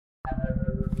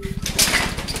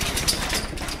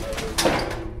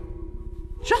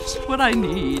just what I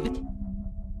need.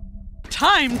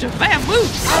 Time to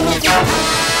vamoose!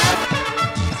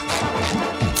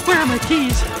 Where are my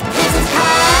keys?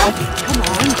 Come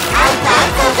on.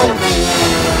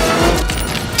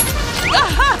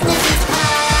 Aha!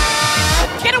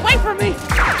 Get away from me!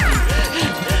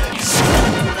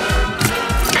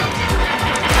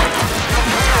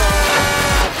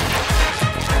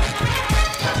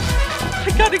 I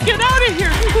gotta get out of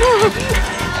here!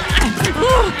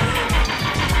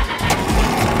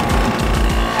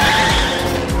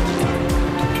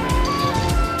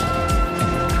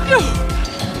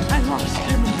 I lost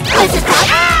him.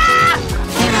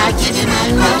 Can I give you my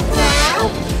love now?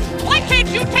 Why can't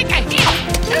you take a hit?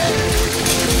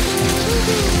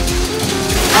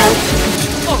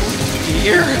 Oh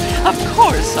dear, of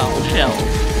course I'll help.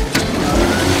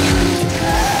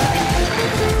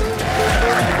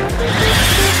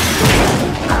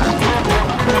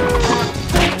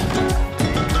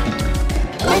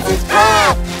 Mrs.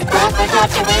 Crab! Don't forget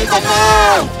to read the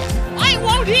note! I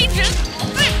won't eat it!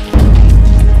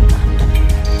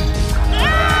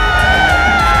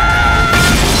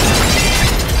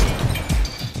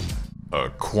 A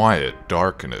quiet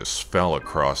darkness fell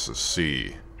across the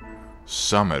sea.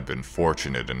 Some had been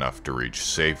fortunate enough to reach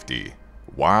safety,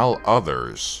 while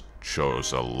others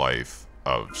chose a life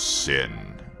of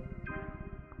sin.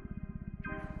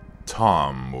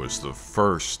 Tom was the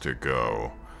first to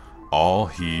go. All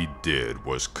he did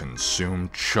was consume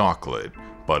chocolate,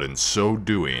 but in so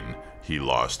doing, he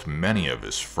lost many of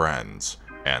his friends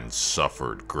and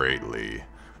suffered greatly,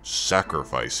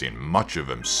 sacrificing much of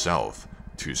himself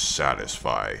to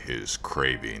satisfy his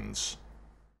cravings.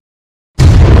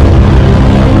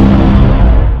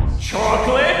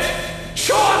 Chocolate!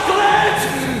 Chocolate!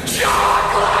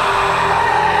 Chocolate!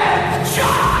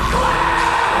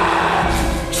 Chocolate!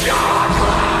 Chocolate!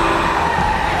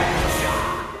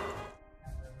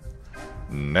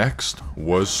 Next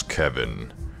was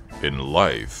Kevin. In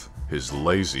life, his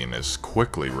laziness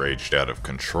quickly raged out of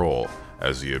control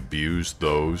as he abused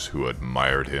those who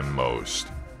admired him most.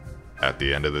 At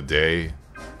the end of the day,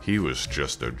 he was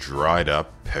just a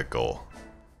dried-up pickle.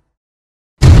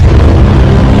 Don't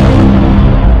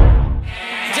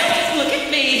look at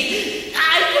me!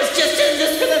 I was just in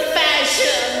this for the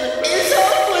fashion! It's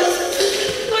hopeless!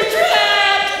 We're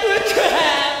trapped! We're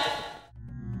trapped!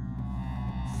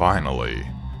 Finally,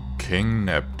 King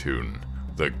Neptune,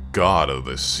 the god of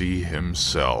the sea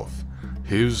himself,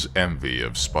 his envy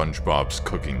of SpongeBob's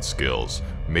cooking skills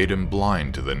made him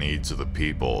blind to the needs of the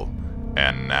people.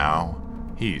 And now,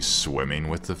 he's swimming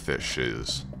with the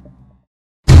fishes.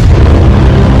 You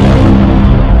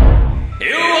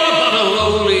are but a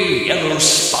lowly yellow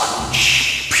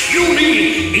sponge,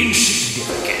 puny,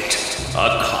 insignificant,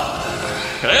 a commoner.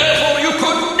 Therefore you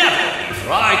could never be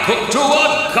fry cooked to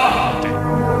a god.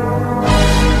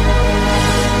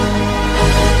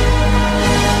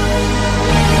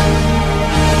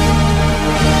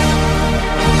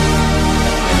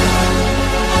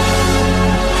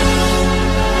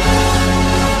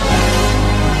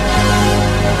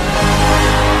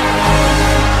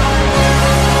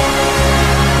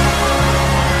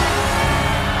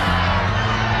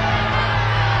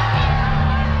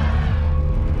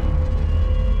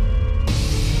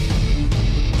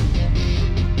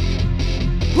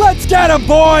 Let's get him,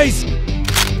 boys!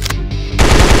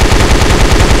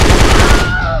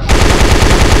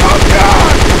 Oh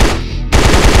God!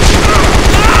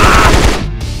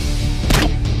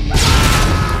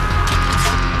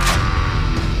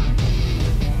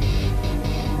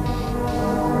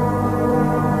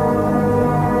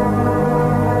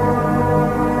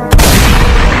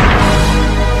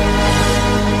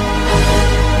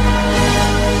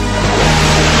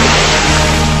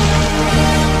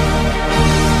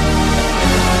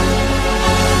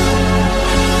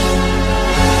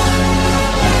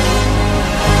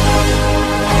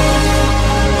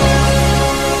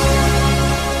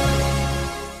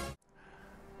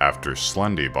 After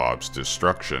Slendybob's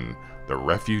destruction, the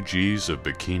refugees of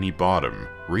Bikini Bottom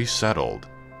resettled,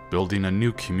 building a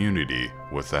new community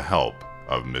with the help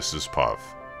of Mrs.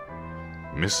 Puff.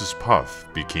 Mrs. Puff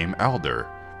became elder,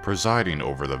 presiding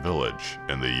over the village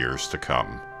in the years to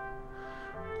come.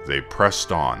 They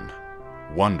pressed on,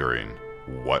 wondering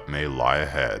what may lie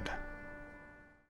ahead.